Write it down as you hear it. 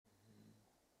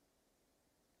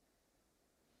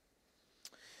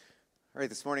All right,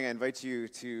 this morning I invite you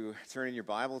to turn in your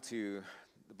Bible to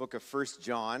the book of 1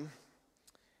 John,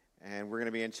 and we're going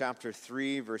to be in chapter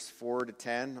 3, verse 4 to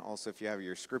 10. Also, if you have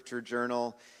your scripture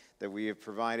journal that we have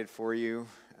provided for you,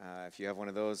 if you have one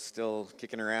of those still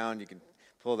kicking around, you can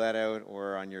pull that out,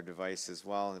 or on your device as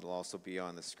well. It'll also be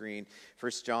on the screen.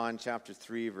 1 John chapter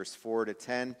 3, verse 4 to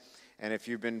 10. And if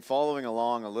you've been following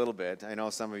along a little bit, I know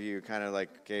some of you kind of like,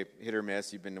 okay, hit or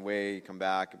miss. You've been away, you come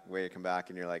back,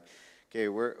 and you're like, okay,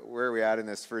 where are we at in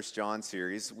this 1 John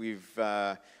series? We've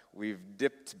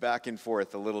dipped back and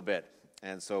forth a little bit.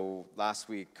 And so last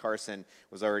week, Carson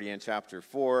was already in chapter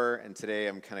 4, and today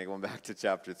I'm kind of going back to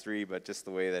chapter 3, but just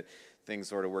the way that things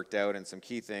sort of worked out and some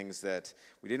key things that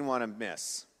we didn't want to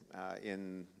miss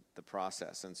in the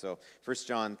process. And so 1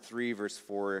 John 3, verse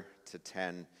 4 to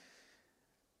 10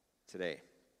 today.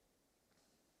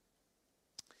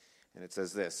 And it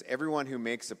says this: everyone who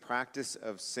makes a practice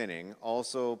of sinning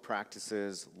also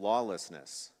practices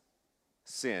lawlessness.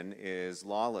 Sin is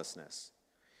lawlessness.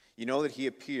 You know that he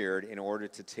appeared in order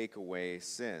to take away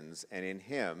sins, and in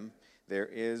him there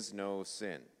is no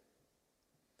sin.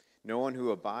 No one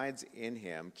who abides in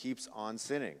him keeps on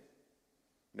sinning.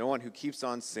 No one who keeps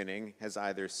on sinning has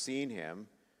either seen him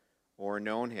or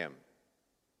known him.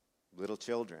 Little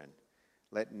children,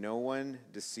 let no one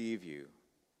deceive you.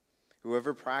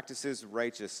 Whoever practices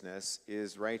righteousness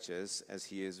is righteous as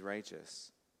he is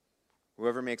righteous.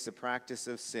 Whoever makes a practice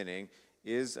of sinning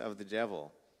is of the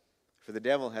devil, for the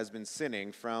devil has been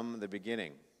sinning from the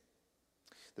beginning.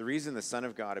 The reason the Son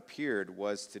of God appeared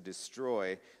was to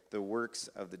destroy the works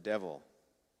of the devil.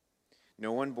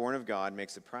 No one born of God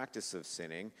makes a practice of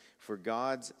sinning, for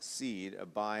God's seed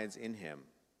abides in him,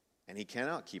 and he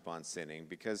cannot keep on sinning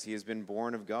because he has been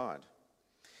born of God.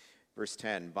 Verse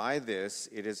 10, by this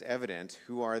it is evident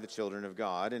who are the children of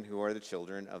God and who are the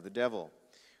children of the devil.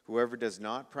 Whoever does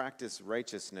not practice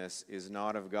righteousness is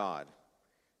not of God,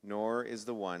 nor is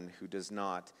the one who does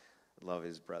not love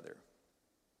his brother.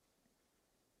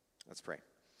 Let's pray.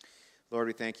 Lord,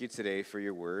 we thank you today for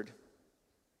your word.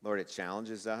 Lord, it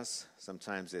challenges us.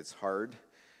 Sometimes it's hard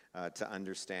to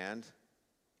understand.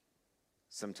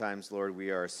 Sometimes, Lord,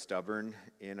 we are stubborn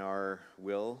in our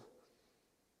will.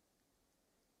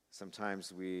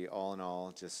 Sometimes we, all in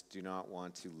all, just do not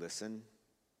want to listen.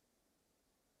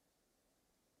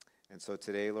 And so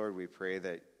today, Lord, we pray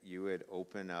that you would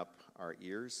open up our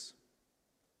ears,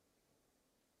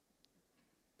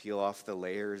 peel off the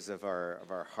layers of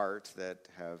our heart that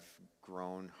have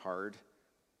grown hard.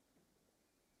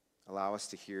 Allow us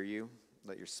to hear you.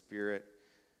 Let your Spirit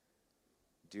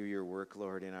do your work,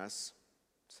 Lord, in us,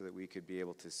 so that we could be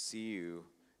able to see you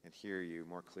and hear you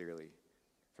more clearly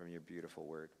from your beautiful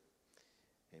word.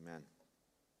 Amen.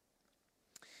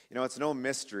 You know, it's no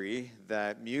mystery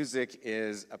that music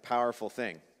is a powerful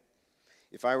thing.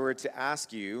 If I were to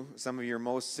ask you some of your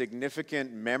most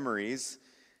significant memories,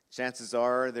 chances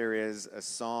are there is a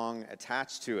song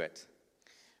attached to it.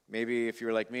 Maybe if you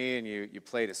were like me and you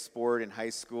played a sport in high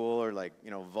school or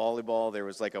volleyball, there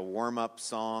was like a warm-up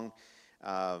song.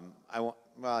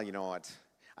 Well, you know what?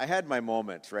 I had my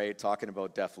moment, right, talking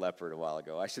about Def Leppard a while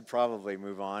ago. I should probably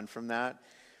move on from that.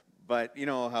 But you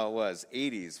know how it was,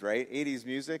 80s, right? 80s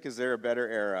music, is there a better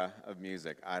era of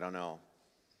music? I don't know.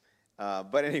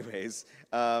 But anyways,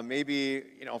 maybe,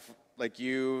 like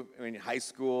you, in high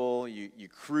school, you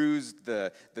cruised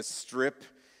the strip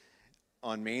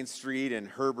on Main Street in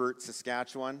Herbert,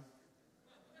 Saskatchewan.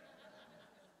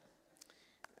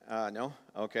 No?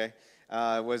 Okay.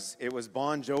 It was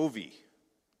Bon Jovi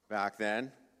back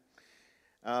then.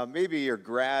 Maybe your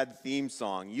grad theme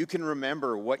song. You can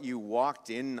remember what you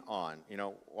walked in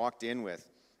with.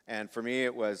 And for me,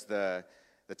 it was the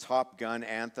Top Gun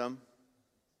anthem,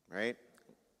 right?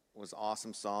 It was an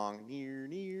awesome song. Near,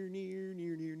 near, near,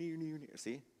 near, near, near, near, near.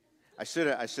 See? I should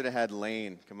have had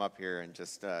Lane come up here and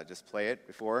just play it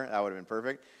before. That would have been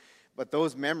perfect. But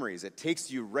those memories, it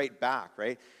takes you right back,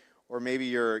 right? Or maybe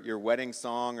your wedding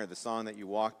song, or the song that you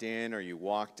walked in or you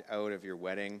walked out of your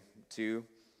wedding to.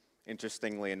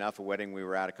 Interestingly enough, a wedding we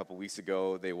were at a couple weeks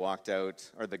ago, they walked out,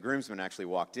 or the groomsmen actually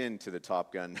walked into the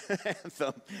Top Gun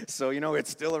anthem. So,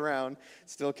 it's still around,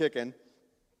 still kicking.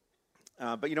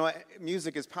 But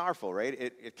music is powerful, right?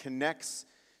 It connects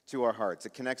to our hearts.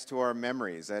 It connects to our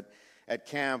memories. At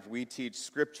camp, we teach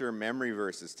scripture memory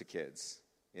verses to kids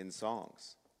in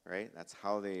songs, right? That's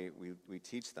how we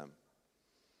teach them.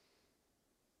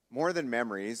 More than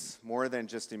memories, more than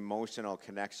just emotional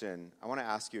connection, I want to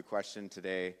ask you a question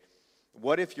today.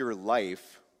 What if your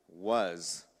life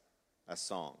was a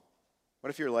song? What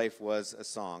if your life was a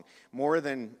song? More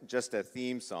than just a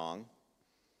theme song,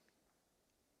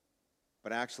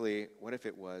 but actually, what if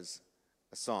it was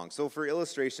a song. So for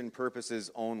illustration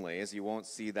purposes only, as you won't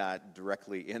see that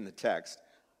directly in the text,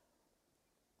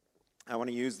 I want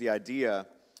to use the idea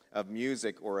of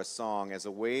music or a song as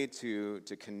a way to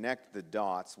connect the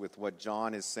dots with what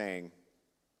John is saying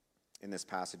in this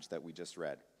passage that we just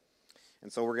read.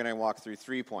 And so we're going to walk through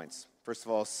 3 points. First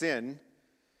of all, sin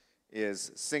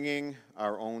is singing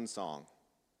our own song.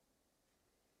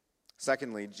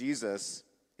 Secondly, Jesus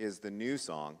is the new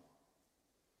song.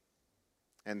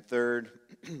 And third,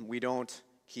 we don't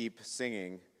keep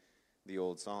singing the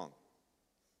old song.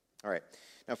 All right.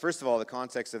 Now, first of all, the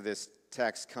context of this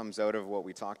text comes out of what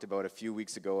we talked about a few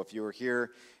weeks ago. If you were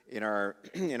here in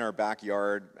our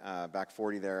backyard, back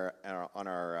 40 there on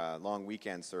our long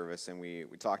weekend service, and we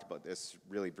talked about this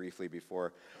really briefly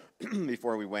before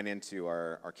we went into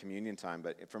our communion time.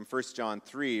 But from 1 John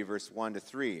 3, verse 1 to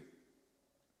 3.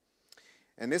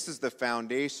 And this is the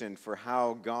foundation for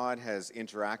how God has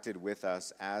interacted with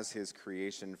us as his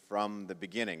creation from the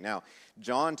beginning. Now,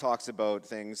 John talks about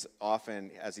things often,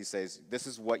 as he says, this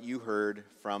is what you heard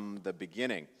from the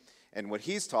beginning. And what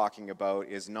he's talking about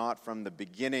is not from the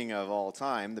beginning of all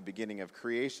time, the beginning of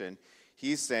creation.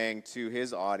 He's saying to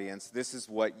his audience, this is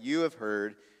what you have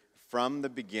heard from the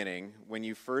beginning when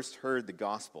you first heard the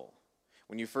gospel.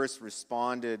 When you first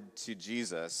responded to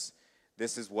Jesus,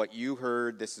 this is what you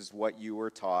heard, this is what you were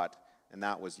taught, and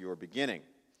that was your beginning.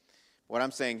 What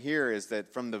I'm saying here is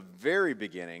that from the very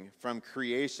beginning, from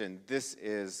creation, this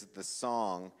is the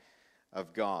song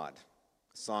of God,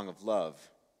 a song of love.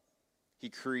 He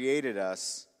created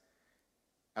us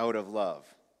out of love,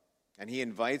 and he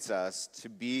invites us to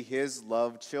be his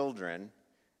loved children,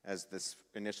 as this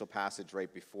initial passage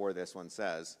right before this one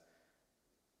says.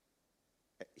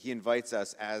 He invites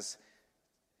us as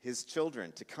his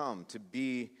children to come, to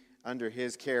be under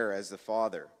his care as the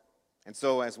Father. And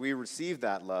so as we receive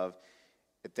that love,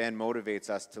 it then motivates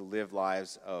us to live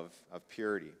lives of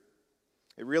purity.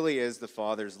 It really is the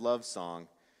Father's love song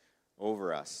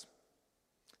over us.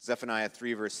 Zephaniah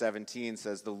 3 verse 17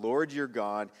 says, "The Lord your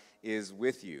God is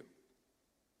with you,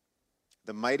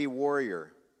 the mighty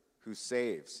warrior who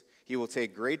saves. He will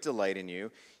take great delight in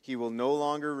you. He will no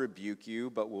longer rebuke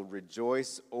you, but will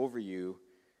rejoice over you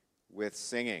with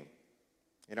singing."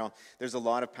 You know, there's a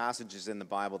lot of passages in the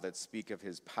Bible that speak of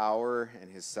his power and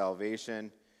his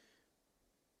salvation,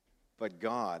 but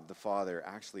God, the Father,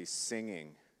 actually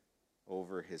singing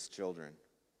over his children.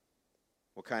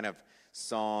 What kind of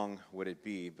song would it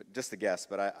be? But just a guess,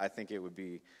 but I think it would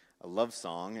be a love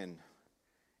song, and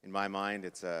in my mind,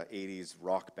 it's a 80s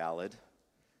rock ballad.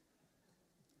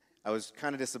 I was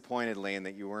kind of disappointed, Lane,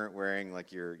 that you weren't wearing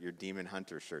like your Demon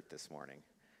Hunter shirt this morning.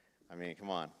 I mean, come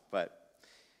on. But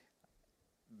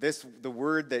the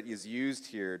word that is used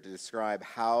here to describe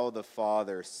how the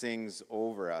Father sings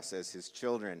over us as his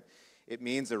children, it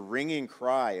means a ringing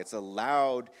cry. It's a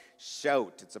loud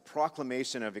shout. It's a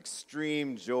proclamation of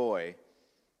extreme joy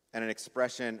and an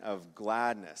expression of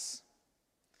gladness.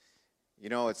 You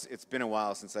know, it's been a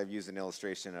while since I've used an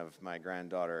illustration of my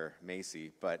granddaughter,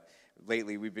 Macy, but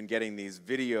lately we've been getting these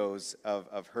videos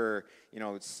of her,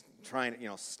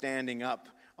 standing up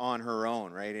on her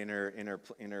own, right, in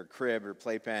her crib or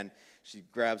playpen. She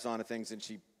grabs onto things and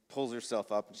she pulls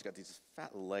herself up, and she's got these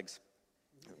fat little legs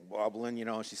wobbling,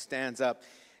 she stands up.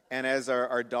 And as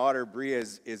our daughter Bria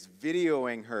is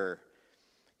videoing her,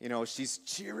 she's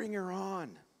cheering her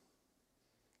on.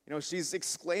 She's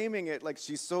exclaiming it like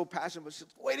she's so passionate, but she's,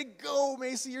 "Way to go,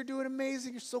 Macy, you're doing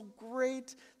amazing, you're so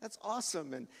great, that's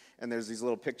awesome." And there's these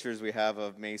little pictures we have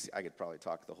of Macy. I could probably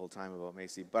talk the whole time about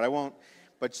Macy, but I won't.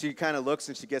 But she kind of looks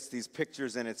and she gets these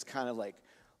pictures, and it's kind of like,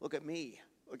 look at me,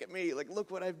 like,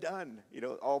 look what I've done,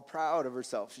 all proud of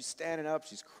herself. She's standing up,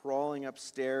 she's crawling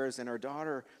upstairs, and our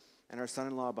daughter and our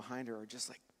son-in-law behind her are just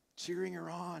like cheering her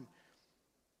on.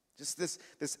 Just this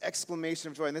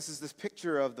exclamation of joy. And this is this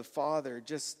picture of the Father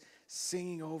just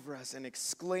singing over us and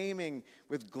exclaiming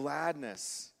with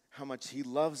gladness how much he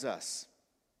loves us.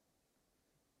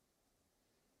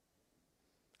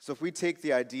 So if we take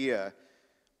the idea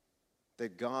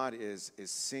that God is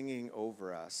singing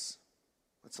over us,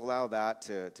 let's allow that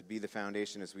to be the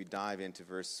foundation as we dive into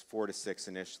verse 4 to 6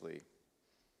 initially.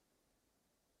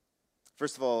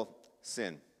 First of all,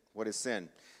 sin. What is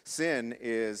sin? Sin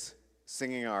is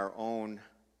singing our own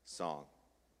song.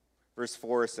 Verse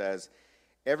 4 says,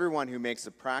 "Everyone who makes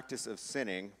a practice of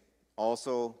sinning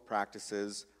also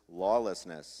practices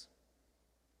lawlessness."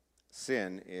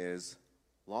 Sin is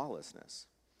lawlessness.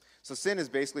 So sin is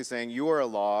basically saying you are a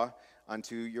law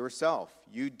unto yourself.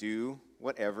 You do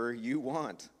whatever you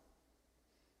want.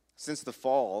 Since the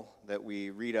fall that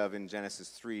we read of in Genesis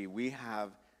 3, we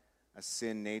have a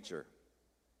sin nature.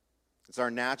 It's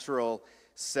our natural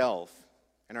self.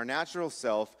 And our natural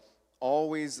self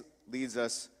always leads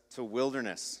us to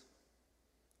wilderness,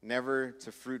 never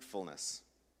to fruitfulness.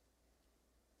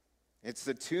 It's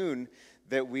the tune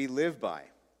that we live by,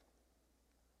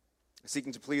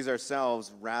 seeking to please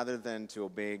ourselves rather than to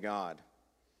obey God.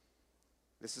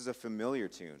 This is a familiar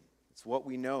tune. It's what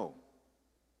we know.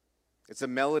 It's a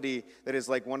melody that is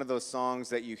like one of those songs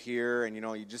that you hear and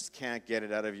you just can't get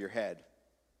it out of your head.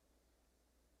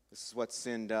 This is what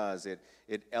sin does.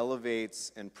 It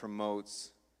elevates and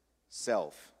promotes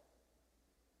self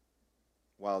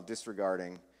while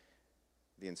disregarding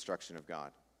the instruction of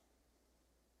God.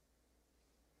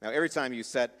 Now, every time you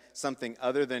set something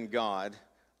other than God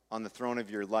on the throne of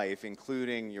your life,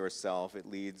 including yourself, it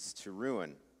leads to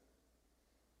ruin.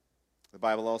 The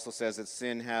Bible also says that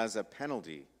sin has a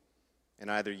penalty, and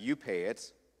either you pay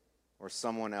it or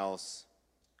someone else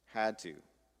had to.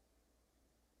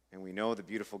 And we know the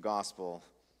beautiful gospel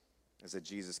is that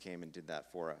Jesus came and did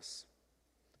that for us.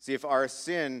 See, if our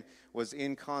sin was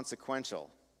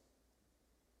inconsequential,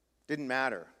 didn't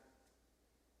matter,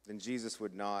 then Jesus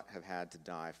would not have had to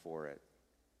die for it.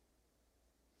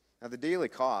 Now, the daily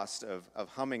cost of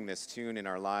humming this tune in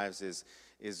our lives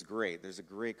is great. There's a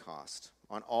great cost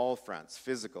on all fronts: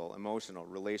 physical, emotional,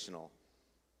 relational,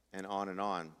 and on and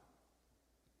on.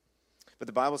 But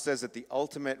the Bible says that the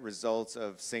ultimate results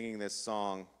of singing this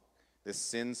song, this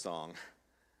sin song,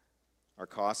 are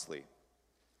costly.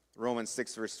 Romans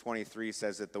 6 verse 23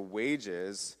 says that the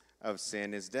wages of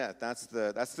sin is death. That's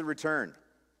the return.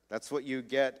 That's what you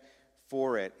get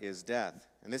for it, is death.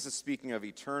 And this is speaking of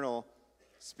eternal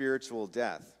spiritual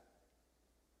death,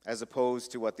 as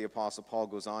opposed to what the Apostle Paul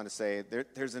goes on to say,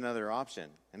 there's another option,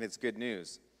 and it's good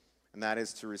news, and that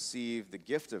is to receive the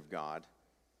gift of God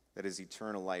that is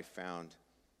eternal life found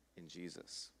in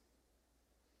Jesus.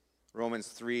 Romans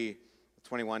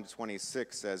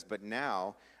 3:21-26 says, "But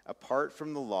now, apart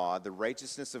from the law, the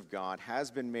righteousness of God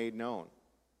has been made known,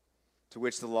 to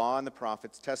which the law and the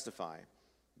prophets testify.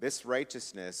 This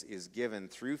righteousness is given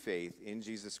through faith in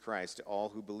Jesus Christ to all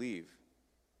who believe.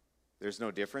 There's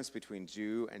no difference between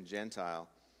Jew and Gentile,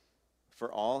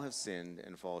 for all have sinned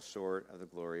and fall short of the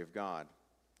glory of God.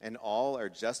 And all are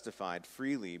justified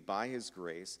freely by his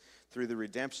grace through the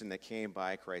redemption that came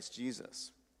by Christ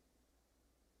Jesus.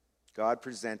 God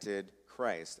presented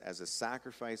Christ as a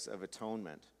sacrifice of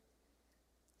atonement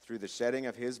through the shedding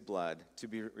of his blood to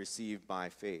be received by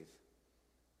faith.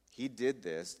 He did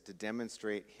this to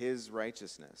demonstrate his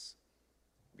righteousness,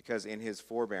 because in his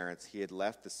forbearance he had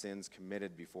left the sins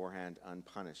committed beforehand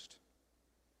unpunished.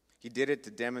 He did it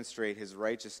to demonstrate his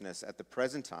righteousness at the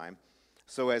present time,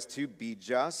 so as to be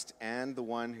just and the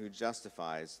one who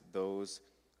justifies those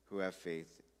who have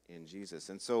faith in Jesus."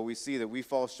 And so we see that we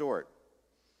fall short,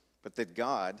 but that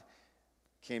God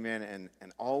came in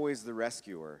and always the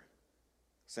rescuer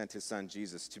sent his son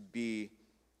Jesus to be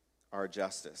our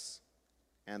justice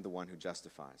and the one who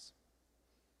justifies.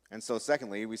 And so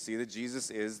secondly, we see that Jesus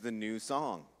is the new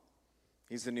song.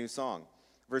 He's the new song.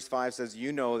 Verse 5 says,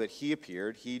 "You know that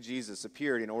he, Jesus,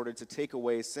 appeared in order to take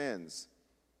away sins,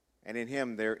 and in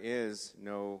him there is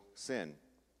no sin."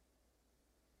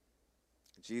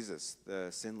 Jesus,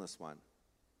 the sinless one.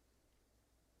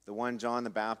 The one John the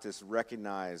Baptist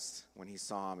recognized when he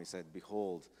saw him. He said,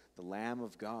 "Behold, the Lamb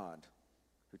of God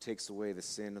who takes away the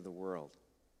sin of the world."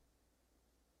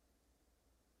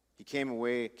 He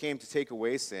came to take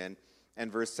away sin,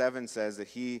 and verse 7 says that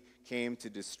he came to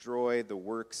destroy the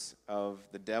works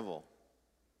of the devil.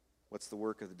 What's the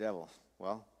work of the devil?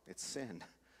 Well, it's sin.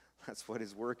 That's what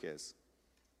his work is.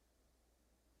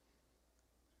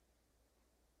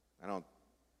 I don't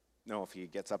know if he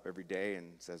gets up every day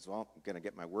and says, "Well, I'm going to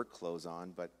get my work clothes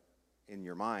on," but in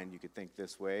your mind you could think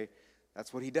this way.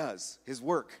 That's what he does, his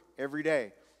work every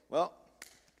day. Well,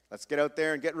 let's get out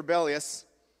there and get rebellious.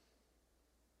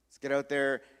 Let's get out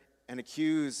there and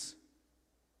accuse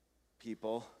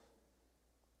people.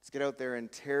 Let's get out there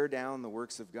and tear down the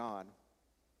works of God.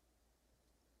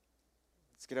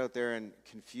 Let's get out there and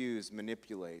confuse,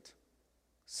 manipulate,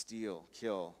 steal,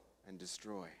 kill, and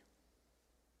destroy.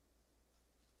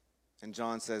 And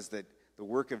John says that the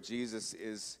work of Jesus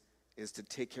is to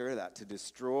take care of that, to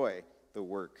destroy the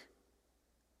work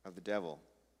of the devil.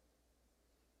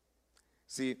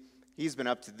 See, he's been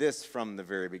up to this from the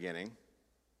very beginning.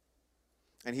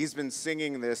 And he's been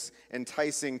singing this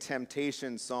enticing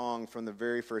temptation song from the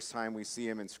very first time we see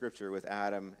him in Scripture with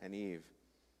Adam and Eve.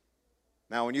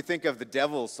 Now, when you think of the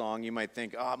devil's song, you might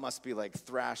think, it must be like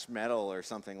thrash metal or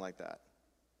something like that.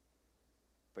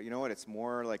 But you know what? It's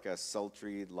more like a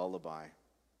sultry lullaby,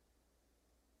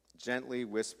 gently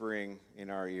whispering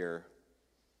in our ear,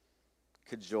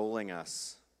 cajoling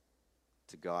us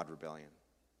to God rebellion.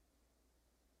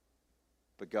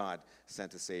 But God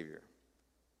sent a Savior,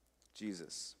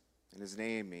 Jesus, and his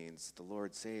name means the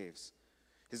Lord saves.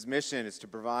 His mission is to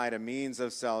provide a means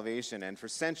of salvation, and for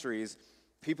centuries,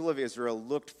 people of Israel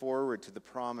looked forward to the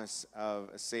promise of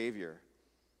a Savior.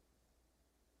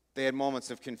 They had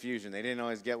moments of confusion. They didn't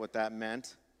always get what that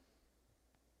meant.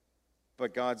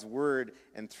 But God's word,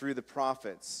 and through the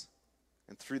prophets,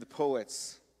 and through the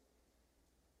poets,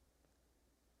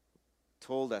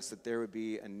 told us that there would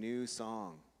be a new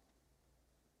song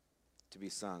to be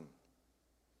sung.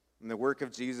 And the work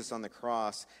of Jesus on the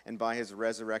cross and by his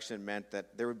resurrection meant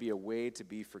that there would be a way to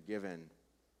be forgiven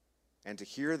and to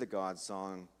hear the God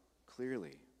song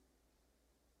clearly.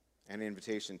 An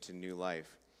invitation to new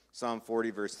life. Psalm 40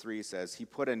 verse 3 says, "He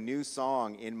put a new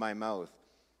song in my mouth,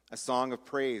 a song of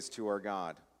praise to our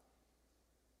God.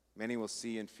 Many will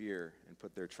see and fear and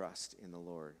put their trust in the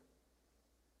Lord."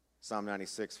 Psalm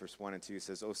 96 verse 1 and 2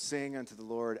 says, "Oh, sing unto the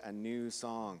Lord a new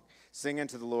song. Sing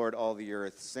unto the Lord all the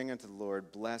earth. Sing unto the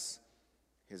Lord, bless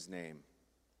his name."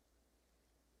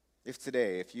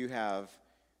 If you have,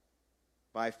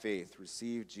 by faith,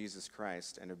 received Jesus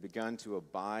Christ and have begun to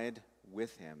abide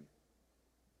with him,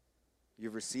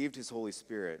 you've received his Holy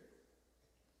Spirit.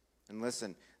 And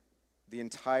listen, the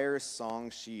entire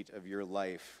song sheet of your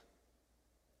life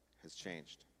has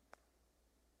changed.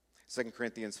 2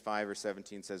 Corinthians 5 or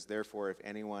 17 says, "Therefore, if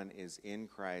anyone is in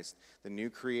Christ, the new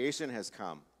creation has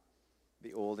come.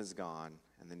 The old is gone,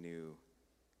 and the new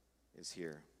is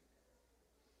here."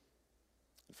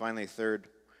 And finally, third,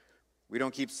 we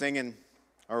don't keep singing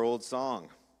our old song.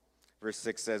 Verse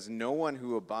 6 says, "No one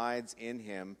who abides in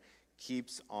him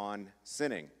keeps on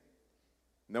sinning.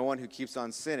 No one who keeps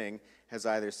on sinning has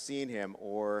either seen him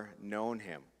or known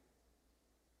him."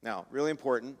 Now, really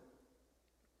important.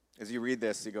 As you read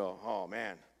this, you go, "Oh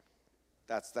man,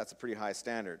 that's a pretty high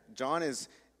standard." John is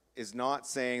not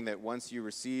saying that once you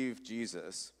receive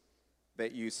Jesus,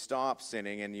 that you stop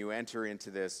sinning and you enter into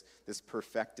this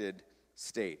perfected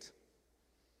state.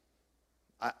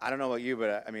 I don't know about you,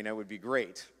 but I mean, it would be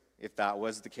great if that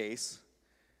was the case,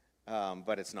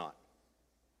 but it's not.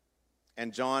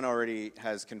 And John already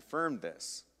has confirmed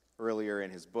this earlier in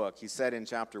his book. He said in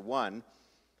chapter 1,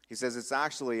 he says it's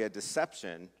actually a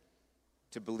deception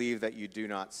to believe that you do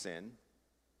not sin.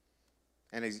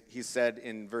 And he said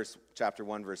in chapter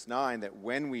 1, verse 9, that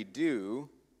when we do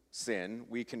sin,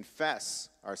 we confess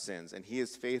our sins, and he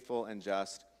is faithful and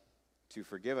just to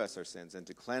forgive us our sins and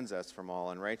to cleanse us from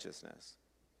all unrighteousness.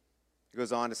 He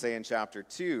goes on to say in chapter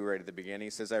 2, right at the beginning, he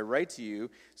says, "I write to you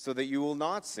so that you will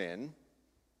not sin,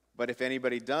 but if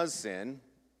anybody does sin,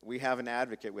 we have an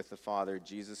advocate with the Father,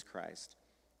 Jesus Christ,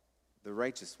 the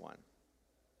righteous one."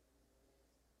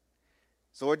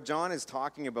 So what John is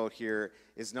talking about here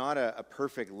is not a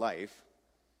perfect life.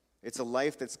 It's a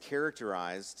life that's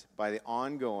characterized by the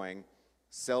ongoing,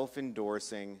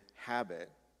 self-endorsing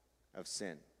habit of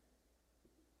sin.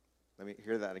 Let me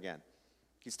hear that again.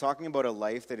 He's talking about a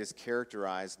life that is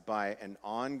characterized by an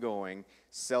ongoing,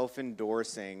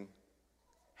 self-endorsing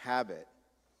habit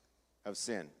of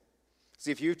sin.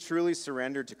 See, if you truly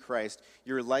surrendered to Christ,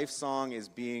 your life song is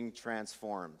being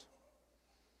transformed.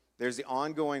 There's the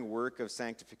ongoing work of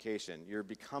sanctification. You're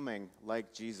becoming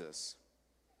like Jesus.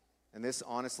 And this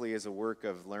honestly is a work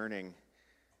of learning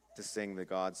to sing the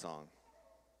God song.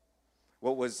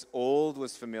 What was old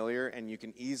was familiar, and you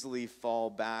can easily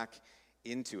fall back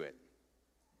into it.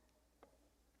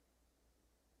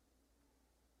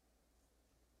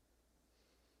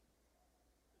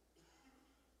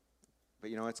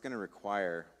 But it's going to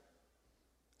require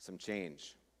some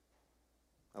change.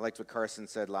 I liked what Carson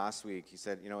said last week. He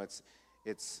said,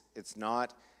 it's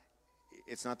not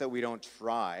that we don't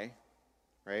try,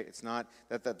 right? It's not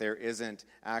that there isn't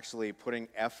actually putting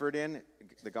effort in.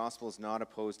 The gospel is not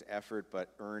opposed to effort,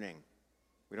 but earning.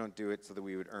 We don't do it so that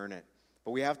we would earn it.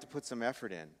 But we have to put some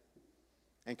effort in.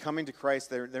 And coming to Christ,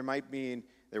 there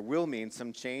will mean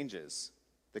some changes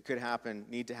that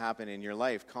need to happen in your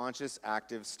life. Conscious,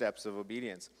 active steps of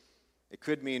obedience. It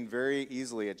could mean very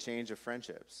easily a change of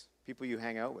friendships. People you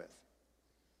hang out with.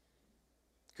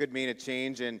 Could mean a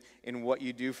change in what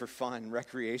you do for fun,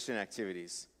 recreation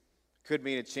activities. Could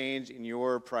mean a change in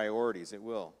your priorities. It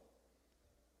will.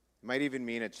 It might even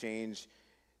mean a change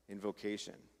in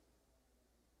vocation.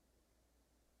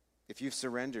 If you've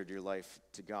surrendered your life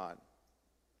to God,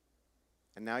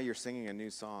 and now you're singing a new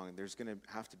song, there's going to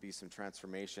have to be some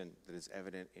transformation that is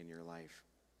evident in your life.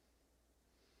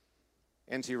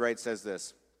 N.T. Wright says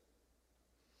this: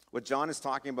 what John is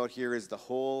talking about here is the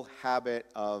whole habit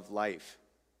of life,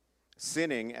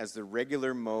 sinning as the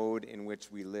regular mode in which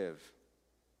we live.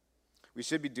 We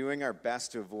should be doing our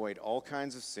best to avoid all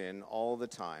kinds of sin all the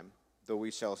time, though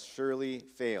we shall surely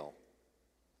fail.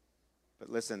 But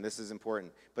listen, this is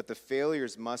important. But the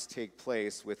failures must take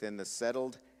place within a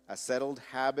settled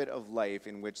habit of life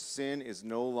in which sin is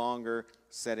no longer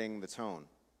setting the tone.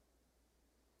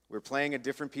 We're playing a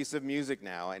different piece of music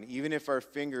now, and even if our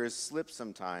fingers slip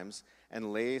sometimes and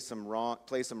play some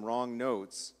wrong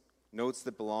notes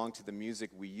that belong to the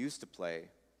music we used to play,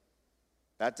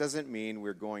 that doesn't mean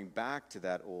we're going back to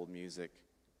that old music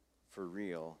for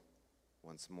real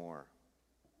once more.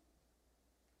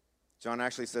 John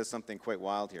actually says something quite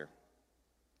wild here.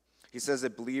 He says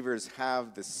that believers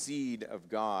have the seed of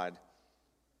God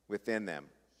within them.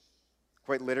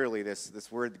 Quite literally,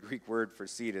 this word, the Greek word for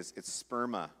seed, it's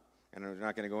sperma. And we're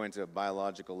not going to go into a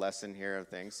biological lesson here of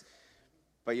things.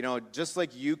 But just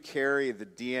like you carry the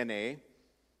DNA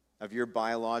of your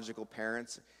biological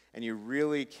parents, and you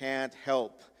really can't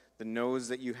help the nose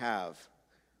that you have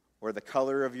or the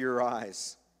color of your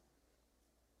eyes.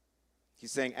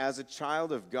 He's saying, as a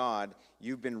child of God,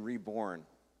 you've been reborn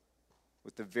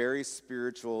with the very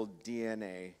spiritual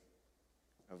DNA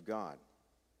of God.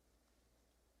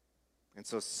 And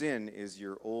so sin is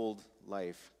your old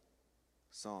life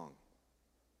song.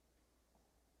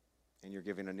 And you're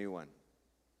given a new one,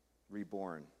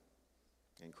 reborn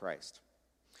in Christ.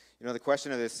 The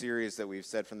question of this series that we've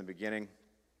said from the beginning,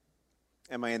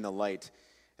 am I in the light?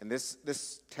 And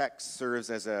this text serves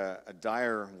as a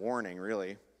dire warning,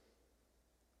 really.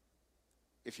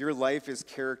 If your life is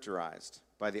characterized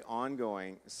by the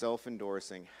ongoing,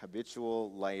 self-endorsing,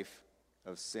 habitual life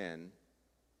of sin,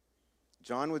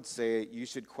 John would say you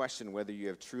should question whether you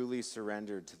have truly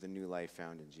surrendered to the new life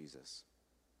found in Jesus.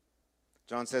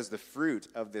 John says the fruit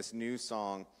of this new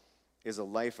song is a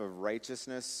life of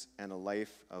righteousness and a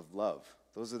life of love.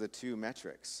 Those are the two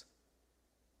metrics.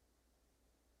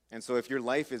 And so if your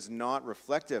life is not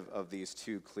reflective of these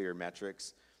two clear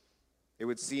metrics, it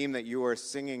would seem that you are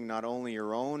singing not only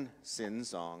your own sin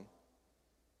song,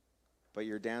 but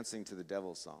you're dancing to the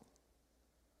devil's song.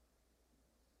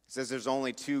 It says there's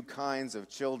only two kinds of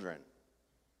children: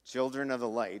 children of the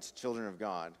light, children of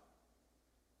God,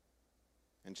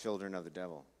 and children of the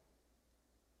devil.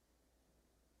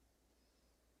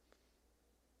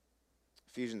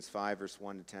 Ephesians 5, verse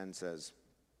 1 to 10 says,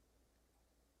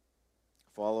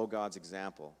 "Follow God's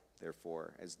example,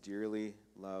 therefore, as dearly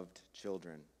loved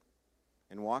children,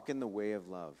 and walk in the way of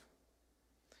love,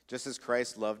 just as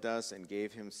Christ loved us and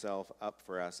gave himself up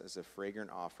for us as a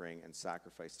fragrant offering and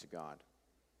sacrifice to God.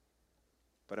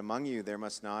 But among you there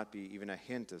must not be even a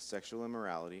hint of sexual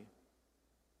immorality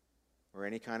or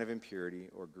any kind of impurity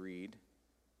or greed,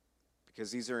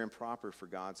 because these are improper for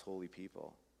God's holy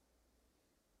people.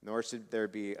 Nor should there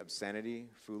be obscenity,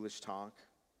 foolish talk,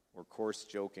 or coarse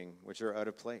joking, which are out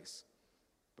of place,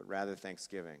 but rather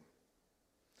thanksgiving.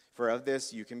 For of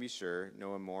this you can be sure,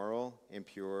 no immoral,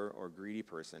 impure, or greedy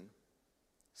person,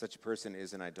 such a person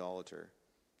is an idolater,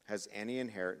 has any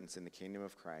inheritance in the kingdom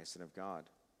of Christ and of God.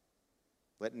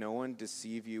 Let no one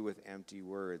deceive you with empty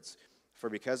words, for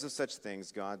because of such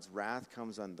things God's wrath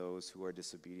comes on those who are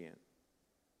disobedient.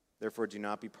 Therefore do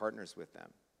not be partners with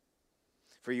them.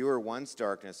 For you were once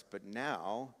darkness, but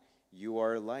now you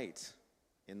are light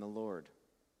in the Lord.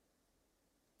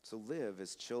 So live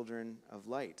as children of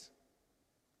light.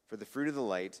 For the fruit of the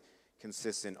light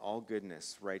consists in all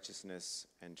goodness, righteousness,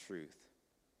 and truth.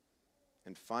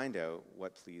 And find out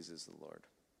what pleases the Lord."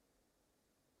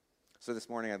 So this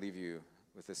morning I leave you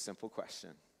with a simple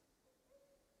question.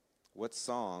 What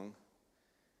song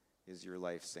is your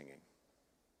life singing?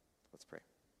 Let's pray.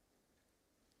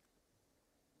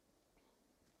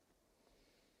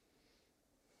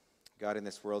 God, in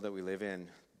this world that we live in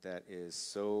that is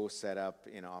so set up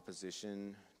in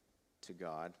opposition to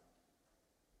God,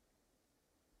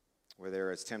 where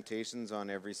there is temptations on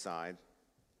every side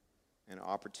and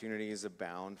opportunities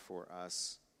abound for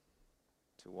us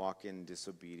to walk in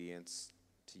disobedience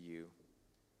to you,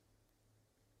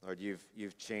 Lord,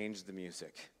 you've changed the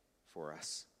music for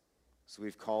us. So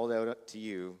we've called out to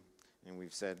you and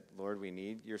we've said, Lord, we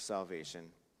need your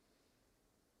salvation.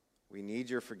 We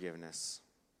need your forgiveness.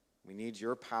 We need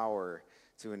your power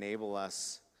to enable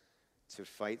us to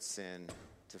fight sin,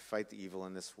 to fight the evil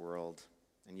in this world.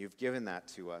 And you've given that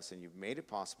to us, and you've made it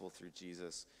possible through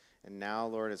Jesus. And now,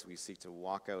 Lord, as we seek to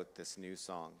walk out this new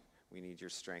song, we need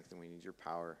your strength and we need your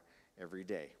power every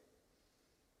day.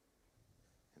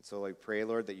 And so I pray,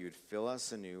 Lord, that you would fill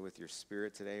us anew with your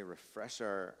Spirit today. Refresh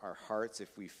our hearts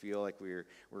if we feel like we're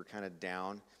kind of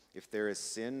down. If there is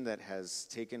sin that has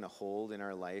taken a hold in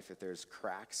our life, if there's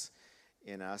cracks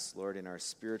in us, Lord, in our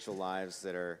spiritual lives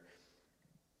that are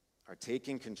are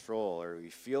taking control or we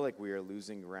feel like we are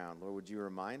losing ground, Lord, would you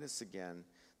remind us again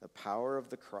the power of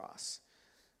the cross,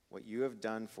 what you have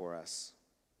done for us.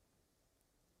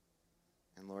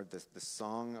 And Lord, the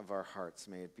song of our hearts,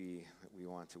 may it be that we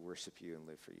want to worship you and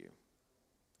live for you.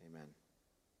 Amen.